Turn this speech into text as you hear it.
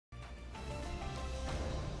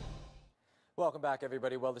Welcome back,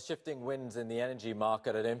 everybody. Well, the shifting winds in the energy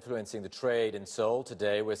market are influencing the trade in Seoul.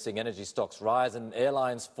 Today, we're seeing energy stocks rise and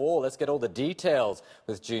airlines fall. Let's get all the details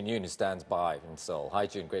with Yoon, who stands by in Seoul. Hi,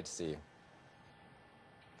 Yoon. Great to see you.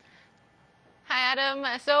 Hi, Adam.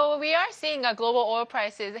 So we are seeing global oil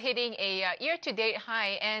prices hitting a year-to-date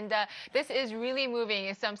high, and this is really moving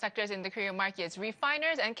in some sectors in the Korean markets.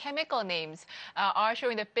 Refiners and chemical names are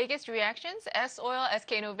showing the biggest reactions. S-Oil,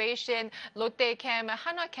 SK Innovation, Lotte Chem,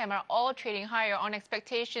 Hanwha Chem are all trading higher on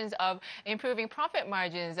expectations of improving profit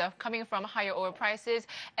margins coming from higher oil prices.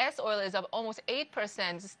 S-Oil is up almost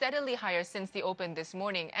 8%, steadily higher since the open this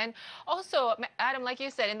morning. And also, Adam, like you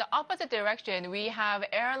said, in the opposite direction, we have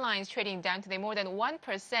airlines trading down today more than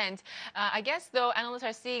 1%. I guess, though, analysts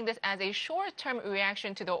are seeing this as a short-term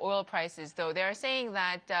reaction to the oil prices, though. They are saying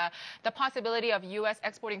that the possibility of U.S.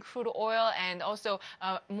 exporting crude oil and also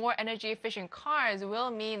more energy-efficient cars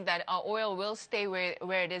will mean that oil will stay where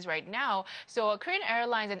it is right now. So Korean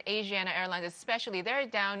Airlines and Asiana Airlines especially, they're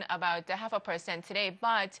down about 0.5% today.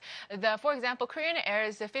 But, for example, Korean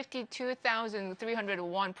Air's 52,300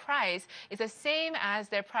 won price is the same as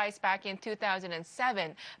their price back in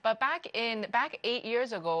 2007. But back 8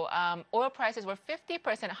 years ago, oil prices were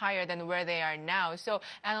 50% higher than where they are now. So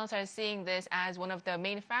analysts are seeing this as one of the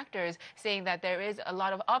main factors, saying that there is a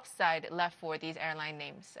lot of upside left for these airline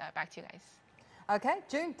names. Back to you guys. Okay,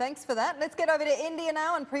 Yoon, thanks for that. Let's get over to India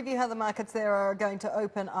now and preview how the markets there are going to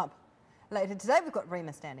open up later today. We've got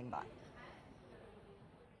Rima standing by.